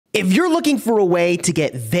If you're looking for a way to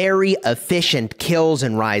get very efficient kills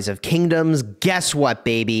in Rise of Kingdoms, guess what,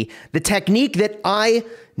 baby? The technique that I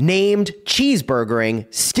named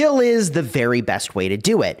cheeseburgering still is the very best way to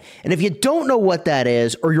do it. And if you don't know what that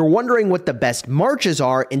is, or you're wondering what the best marches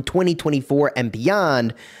are in 2024 and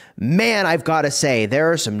beyond, man, I've got to say,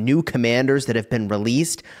 there are some new commanders that have been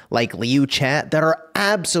released, like Liu Chat, that are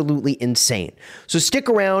absolutely insane. So stick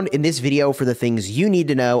around in this video for the things you need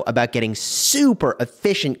to know about getting super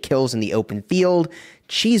efficient kills in the open field,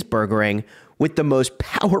 cheeseburgering with the most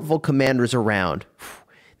powerful commanders around.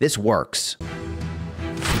 This works.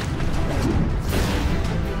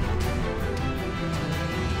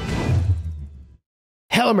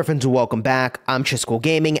 Hello my friends and welcome back. I'm Chisgule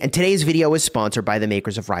Gaming, and today's video is sponsored by the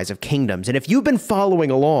makers of Rise of Kingdoms. And if you've been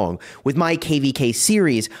following along with my KVK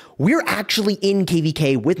series, we're actually in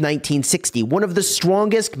KVK with 1960, one of the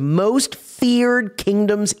strongest, most feared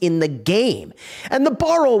kingdoms in the game. And the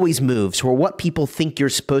bar always moves for what people think you're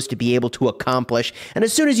supposed to be able to accomplish, and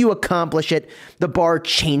as soon as you accomplish it, the bar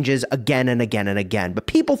changes again and again and again. But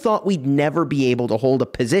people thought we'd never be able to hold a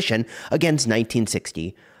position against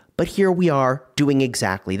 1960. But here we are doing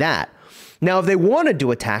exactly that. Now, if they wanted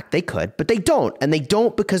to attack, they could, but they don't. And they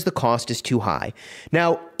don't because the cost is too high.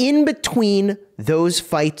 Now, in between those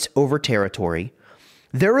fights over territory,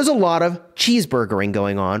 there is a lot of cheeseburgering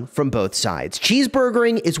going on from both sides.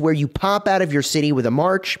 Cheeseburgering is where you pop out of your city with a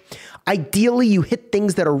march. Ideally, you hit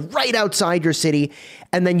things that are right outside your city,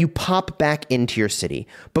 and then you pop back into your city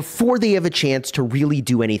before they have a chance to really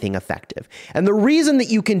do anything effective. And the reason that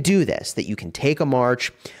you can do this, that you can take a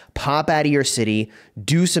march, pop out of your city,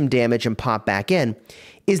 do some damage, and pop back in,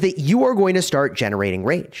 is that you are going to start generating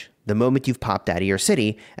rage the moment you've popped out of your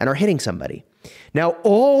city and are hitting somebody. Now,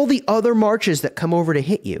 all the other marches that come over to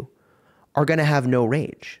hit you are going to have no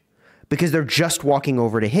rage because they're just walking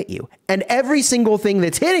over to hit you. And every single thing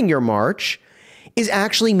that's hitting your march is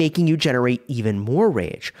actually making you generate even more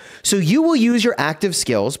rage. So you will use your active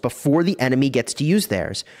skills before the enemy gets to use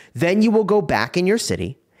theirs. Then you will go back in your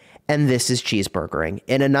city. And this is cheeseburgering.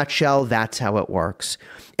 In a nutshell, that's how it works.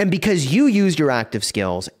 And because you used your active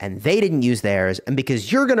skills and they didn't use theirs, and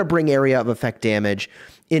because you're going to bring area of effect damage,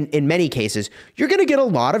 in many cases, you're going to get a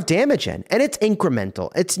lot of damage in. And it's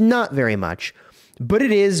incremental. It's not very much, but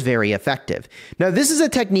it is very effective. Now, this is a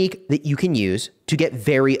technique that you can use to get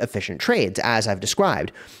very efficient trades, as I've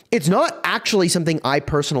described. It's not actually something I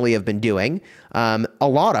personally have been doing a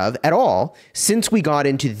lot of at all since we got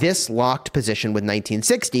into this locked position with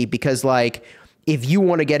 1960, because like, if you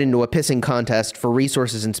want to get into a pissing contest for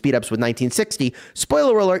resources and speed-ups with 1960,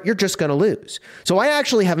 spoiler alert, you're just going to lose. So I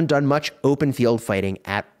actually haven't done much open field fighting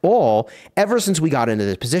at all ever since we got into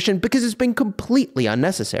this position because it's been completely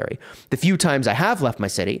unnecessary. The few times I have left my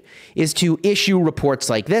city is to issue reports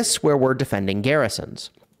like this where we're defending garrisons.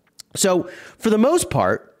 So for the most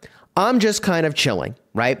part, I'm just kind of chilling,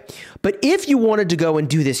 right? But if you wanted to go and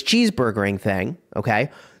do this cheeseburgering thing, okay,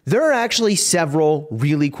 there are actually several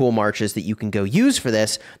really cool marches that you can go use for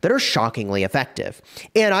this that are shockingly effective.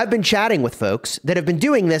 And I've been chatting with folks that have been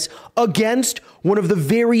doing this against one of the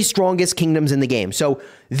very strongest kingdoms in the game. So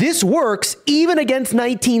this works even against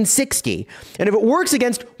 1960. And if it works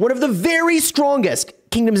against one of the very strongest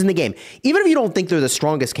kingdoms in the game, even if you don't think they're the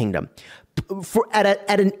strongest kingdom,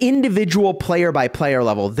 at an individual player-by-player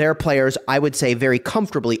level, their players, I would say very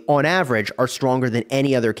comfortably, on average, are stronger than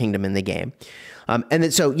any other kingdom in the game. And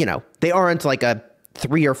then, so, you know, they aren't like a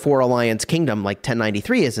 3 or 4 alliance kingdom like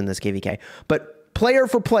 1093 is in this KVK. But player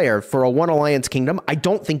for player, for a 1 alliance kingdom, I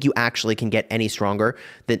don't think you actually can get any stronger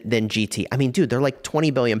than GT. I mean, dude, they're like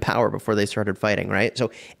 20 billion power before they started fighting, right?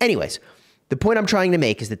 So anyways, the point I'm trying to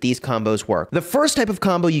make is that these combos work. The first type of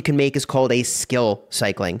combo you can make is called a skill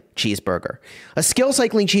cycling cheeseburger. A skill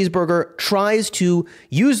cycling cheeseburger tries to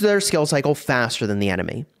use their skill cycle faster than the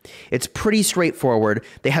enemy. It's pretty straightforward.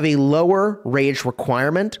 They have a lower rage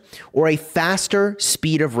requirement or a faster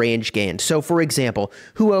speed of range gain. So for example,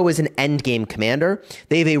 Huo is an endgame commander.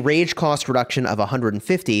 They have a rage cost reduction of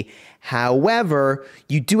 150. However,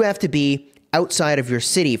 you do have to be outside of your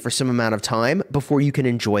city for some amount of time before you can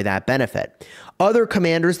enjoy that benefit. Other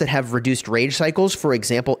commanders that have reduced rage cycles, for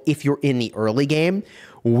example, if you're in the early game,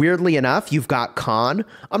 weirdly enough, you've got Khan.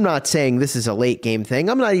 I'm not saying this is a late game thing.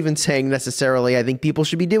 I'm not even saying necessarily I think people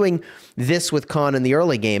should be doing this with Khan in the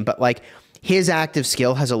early game, but like his active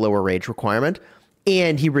skill has a lower rage requirement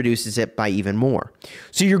and he reduces it by even more.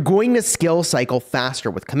 So you're going to skill cycle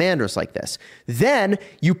faster with commanders like this. Then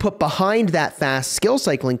you put behind that fast skill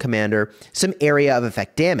cycling commander some area of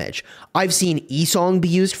effect damage. I've seen Isong be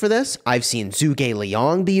used for this. I've seen Zhuge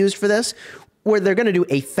Liang be used for this, where they're going to do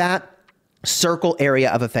a fat circle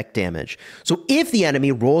area of effect damage. So if the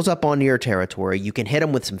enemy rolls up onto your territory, you can hit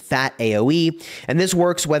them with some fat AoE, and this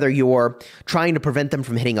works whether you're trying to prevent them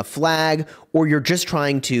from hitting a flag or you're just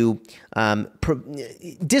trying to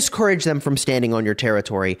discourage them from standing on your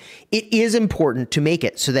territory. It is important to make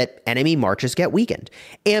it so that enemy marches get weakened.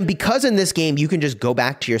 And because in this game you can just go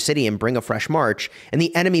back to your city and bring a fresh march, and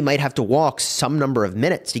the enemy might have to walk some number of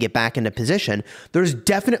minutes to get back into position, there's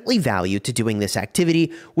definitely value to doing this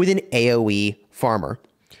activity with an AoE farmer.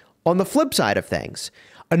 On the flip side of things,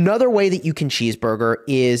 another way that you can cheeseburger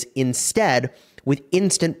is instead with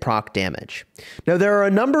instant proc damage. Now, there are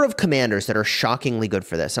a number of commanders that are shockingly good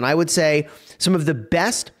for this, and I would say some of the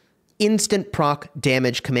best instant proc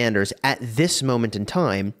damage commanders at this moment in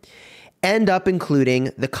time end up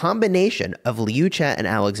including the combination of Liu Che and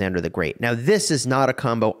Alexander the Great. Now, this is not a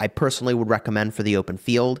combo I personally would recommend for the open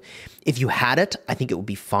field. If you had it, I think it would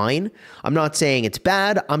be fine. I'm not saying it's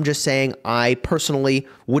bad. I'm just saying I personally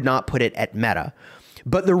would not put it at meta.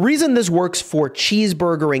 But the reason this works for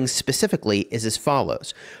cheeseburgering specifically is as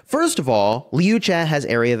follows. First of all, Liu Che has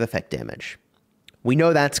area of effect damage. We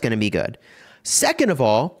know that's going to be good. Second of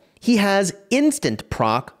all, he has instant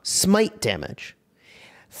proc smite damage.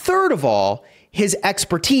 Third of all, his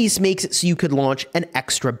expertise makes it so you could launch an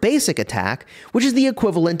extra basic attack, which is the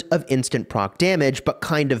equivalent of instant proc damage, but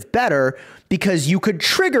kind of better because you could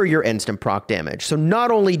trigger your instant proc damage. So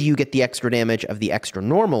not only do you get the extra damage of the extra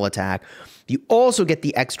normal attack, you also get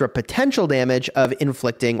the extra potential damage of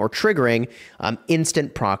inflicting or triggering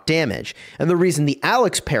instant proc damage. And the reason the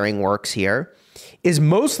Alex pairing works here is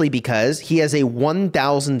mostly because he has a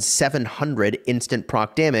 1,700 instant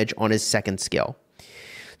proc damage on his second skill.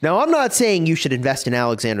 Now, I'm not saying you should invest in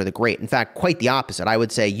Alexander the Great. In fact, quite the opposite. I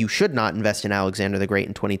would say you should not invest in Alexander the Great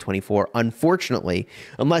in 2024, unfortunately,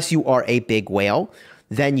 unless you are a big whale.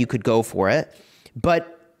 Then you could go for it.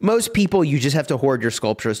 But most people, you just have to hoard your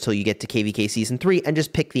sculptures till you get to KVK Season 3 and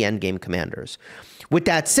just pick the endgame commanders. With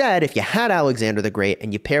that said, if you had Alexander the Great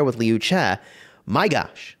and you pair with Liu Che, my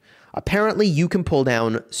gosh, apparently you can pull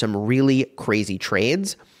down some really crazy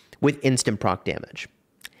trades with instant proc damage.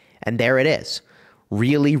 And there it is.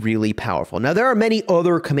 Really, really powerful. Now, there are many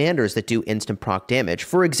other commanders that do instant proc damage.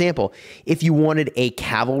 For example, if you wanted a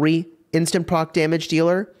cavalry instant proc damage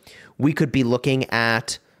dealer, we could be looking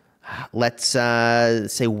at, let's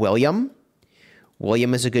say William.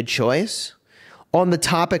 William is a good choice. On the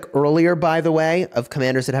topic earlier, by the way, of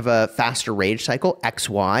commanders that have a faster rage cycle,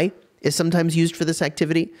 XY is sometimes used for this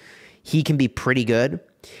activity. He can be pretty good.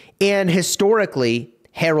 And historically,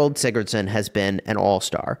 Harold Sigurdsson has been an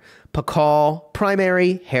all-star. Pakal,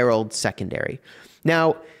 primary, Harold, secondary.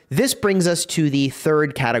 Now, this brings us to the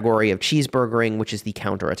third category of cheeseburgering, which is the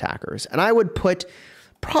counterattackers. And I would put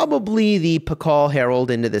probably the Pakal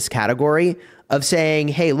Harold into this category of saying,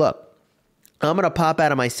 hey, look, I'm going to pop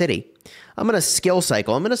out of my city. I'm going to skill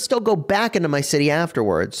cycle. I'm going to still go back into my city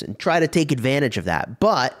afterwards and try to take advantage of that.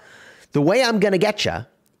 But the way I'm going to get you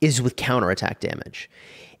is with counterattack damage.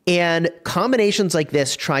 And combinations like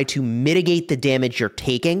this try to mitigate the damage you're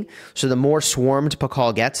taking. So the more swarmed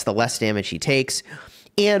Pakal gets, the less damage he takes.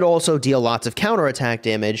 And also deal lots of counterattack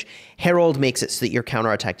damage. Herald makes it so that your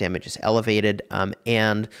counterattack damage is elevated.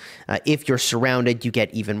 And if you're surrounded, you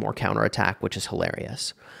get even more counterattack, which is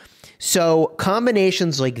hilarious. So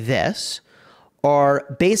combinations like this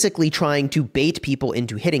are basically trying to bait people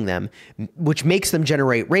into hitting them, which makes them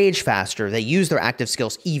generate rage faster. They use their active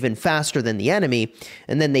skills even faster than the enemy,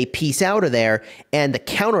 and then they peace out of there, and the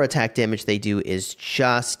counterattack damage they do is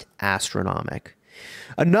just astronomical.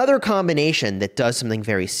 Another combination that does something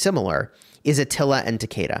very similar is Attila and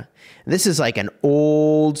Takeda. This is like an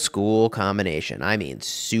old school combination. I mean,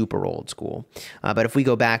 super old school. But if we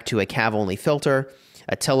go back to a cav-only filter,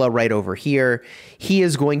 Attila right over here, he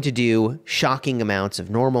is going to do shocking amounts of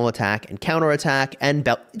normal attack and counterattack and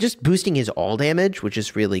just boosting his all damage, which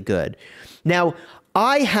is really good. Now,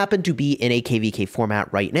 I happen to be in a KVK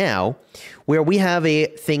format right now where we have a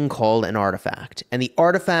thing called an artifact. And the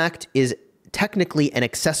artifact is technically an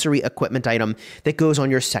accessory equipment item that goes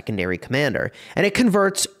on your secondary commander. And it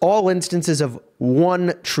converts all instances of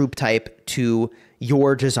one troop type to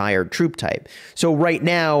your desired troop type. So right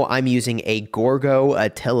now I'm using a Gorgo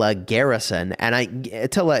Attila Garrison, and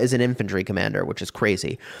Attila is an infantry commander, which is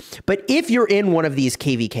crazy. But if you're in one of these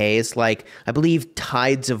KVKs, like I believe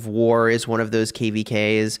Tides of War is one of those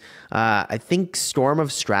KVKs, I think Storm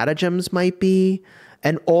of Stratagems might be,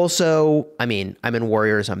 And also, I mean, I'm in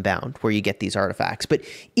Warriors Unbound where you get these artifacts. But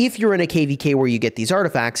if you're in a KVK where you get these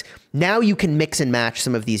artifacts, now you can mix and match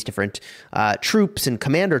some of these different troops and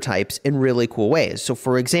commander types in really cool ways. So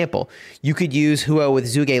for example, you could use Huo with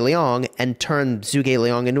Zhuge Liang and turn Zhuge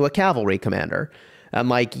Liang into a cavalry commander. I'm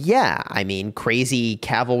like, yeah, I mean, crazy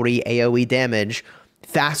cavalry AoE damage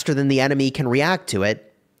faster than the enemy can react to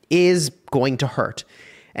it is going to hurt.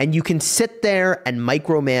 And you can sit there and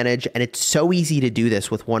micromanage, and it's so easy to do this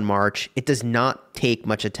with one march. It does not take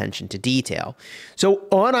much attention to detail. So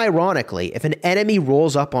unironically, if an enemy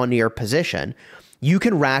rolls up onto your position, you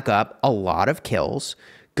can rack up a lot of kills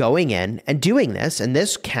going in and doing this, and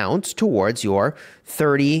this counts towards your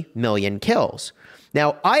 30 million kills.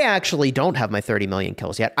 Now, I actually don't have my 30 million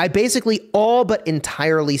kills yet. I basically all but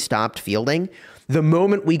entirely stopped fielding the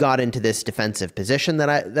moment we got into this defensive position that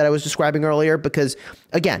I was describing earlier, because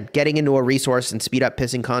again, getting into a resource and speed up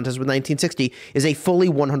pissing contest with 1960 is a fully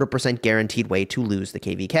 100% guaranteed way to lose the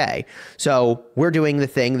KVK. So we're doing the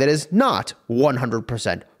thing that is not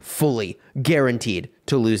 100% fully guaranteed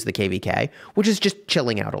to lose the KVK, which is just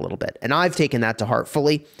chilling out a little bit. And I've taken that to heart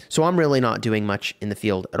fully, so I'm really not doing much in the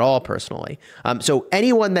field at all personally. So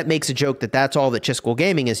anyone that makes a joke that that's all that Chisgule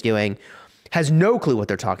Gaming is doing has no clue what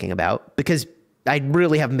they're talking about, because I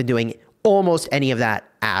really haven't been doing almost any of that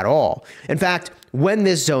at all. In fact, when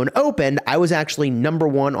this zone opened, I was actually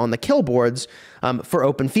 #1 on the kill boards for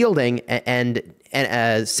open fielding and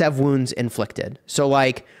sev wounds inflicted. So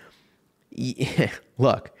like,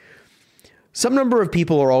 look, some number of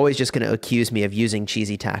people are always just going to accuse me of using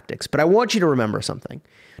cheesy tactics, but I want you to remember something.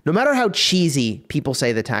 No matter how cheesy people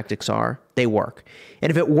say the tactics are, they work. And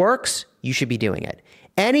if it works, you should be doing it.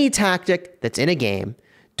 Any tactic that's in a game,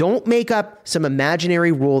 don't make up some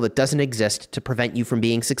imaginary rule that doesn't exist to prevent you from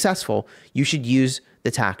being successful. You should use the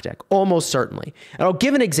tactic, almost certainly. And I'll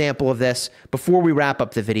give an example of this before we wrap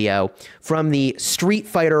up the video from the Street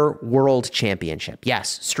Fighter World Championship.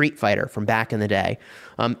 Yes, Street Fighter from back in the day.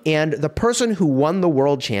 And the person who won the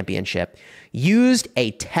World Championship used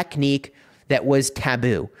a technique that was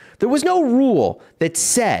taboo. There was no rule that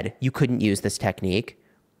said you couldn't use this technique,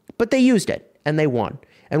 but they used it and they won.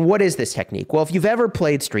 And what is this technique? Well, if you've ever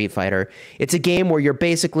played Street Fighter, it's a game where you're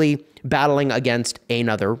basically battling against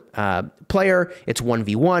another player. It's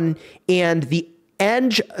 1v1, and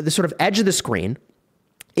the sort of edge of the screen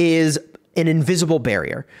is an invisible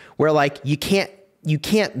barrier where like you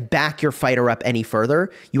can't back your fighter up any further.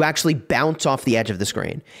 You actually bounce off the edge of the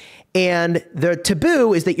screen. And the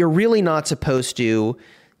taboo is that you're really not supposed to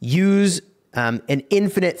use an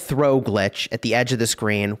infinite throw glitch at the edge of the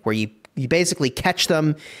screen where you basically catch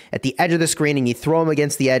them at the edge of the screen and you throw them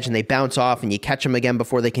against the edge and they bounce off, and you catch them again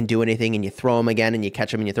before they can do anything, and you throw them again and you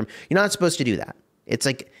catch them and you throw them. You're not supposed to do that. It's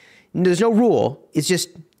like, there's no rule. It's just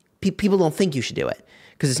people don't think you should do it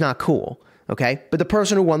because it's not cool. Okay. But the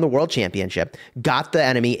person who won the world championship got the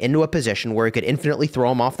enemy into a position where he could infinitely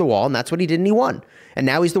throw him off the wall. And that's what he did. And he won. And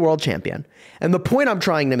now he's the world champion. And the point I'm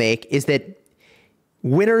trying to make is that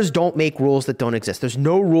winners don't make rules that don't exist. There's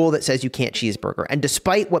no rule that says you can't cheeseburger. And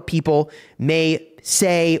despite what people may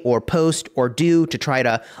say or post or do to try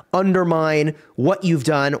to undermine what you've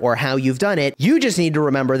done or how you've done it, you just need to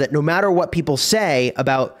remember that no matter what people say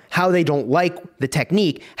about how they don't like the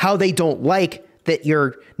technique, how they don't like that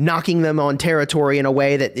you're knocking them on territory in a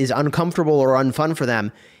way that is uncomfortable or unfun for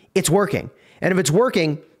them, it's working. And if it's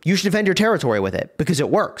working, you should defend your territory with it because it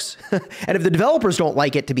works. And if the developers don't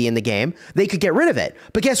like it to be in the game, they could get rid of it.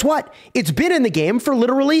 But guess what? It's been in the game for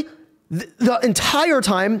literally the entire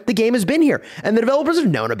time the game has been here. And the developers have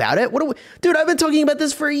known about it. Dude, I've been talking about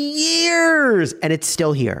this for years and it's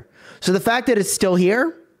still here. So the fact that it's still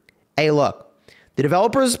here, hey, look, the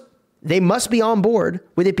developers, they must be on board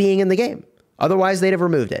with it being in the game. Otherwise, they'd have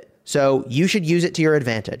removed it. So you should use it to your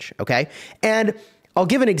advantage, okay? And I'll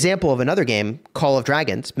give an example of another game, Call of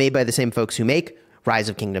Dragons, made by the same folks who make Rise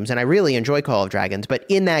of Kingdoms, and I really enjoy Call of Dragons, but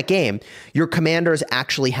in that game, your commanders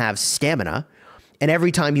actually have stamina, and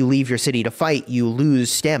every time you leave your city to fight, you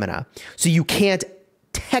lose stamina. So you can't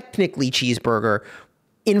technically cheeseburger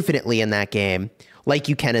infinitely in that game like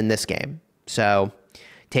you can in this game. So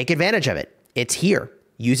take advantage of it. It's here.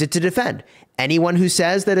 Use it to defend. Anyone who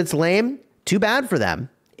says that it's lame, too bad for them.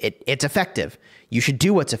 It's effective. You should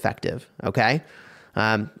do what's effective, okay?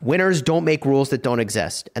 Winners don't make rules that don't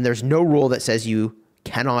exist, and there's no rule that says you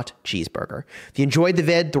cannot cheeseburger. If you enjoyed the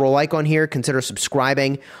vid, throw a like on here, consider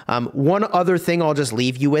subscribing. One other thing I'll just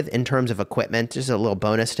leave you with in terms of equipment, just a little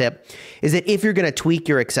bonus tip, is that if you're going to tweak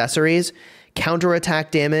your accessories, counterattack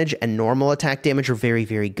damage and normal attack damage are very,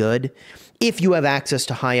 very good. If you have access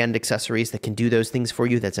to high-end accessories that can do those things for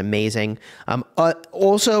you, that's amazing.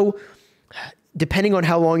 Also, depending on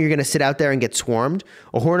how long you're going to sit out there and get swarmed,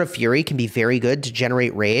 a Horn of Fury can be very good to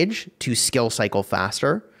generate rage to skill cycle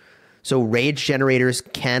faster. So rage generators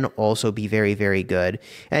can also be very, very good.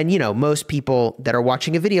 And, you know, most people that are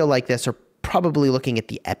watching a video like this are probably looking at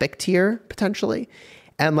the epic tier potentially.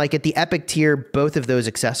 And like at the epic tier, both of those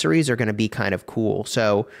accessories are going to be kind of cool.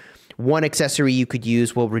 So one accessory you could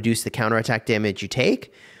use will reduce the counterattack damage you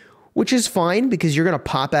take, which is fine because you're going to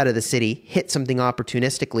pop out of the city, hit something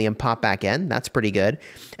opportunistically, and pop back in. That's pretty good.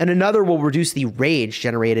 And another will reduce the rage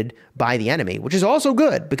generated by the enemy, which is also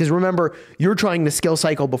good because remember, you're trying to skill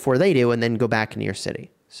cycle before they do and then go back into your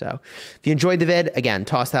city. So if you enjoyed the vid, again,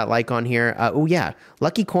 toss that like on here. Oh yeah,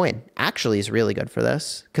 Lucky Coin actually is really good for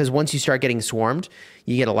this because once you start getting swarmed,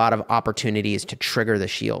 you get a lot of opportunities to trigger the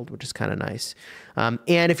shield, which is kind of nice.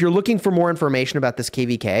 And if you're looking for more information about this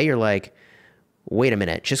KVK, you're like, wait a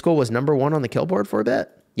minute, Chisgule was #1 on the kill board for a bit?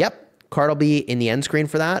 Yep, card will be in the end screen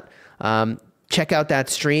for that. Check out that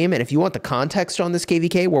stream, and if you want the context on this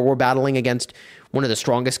KVK where we're battling against one of the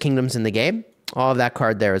strongest kingdoms in the game, I'll have that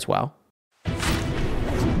card there as well.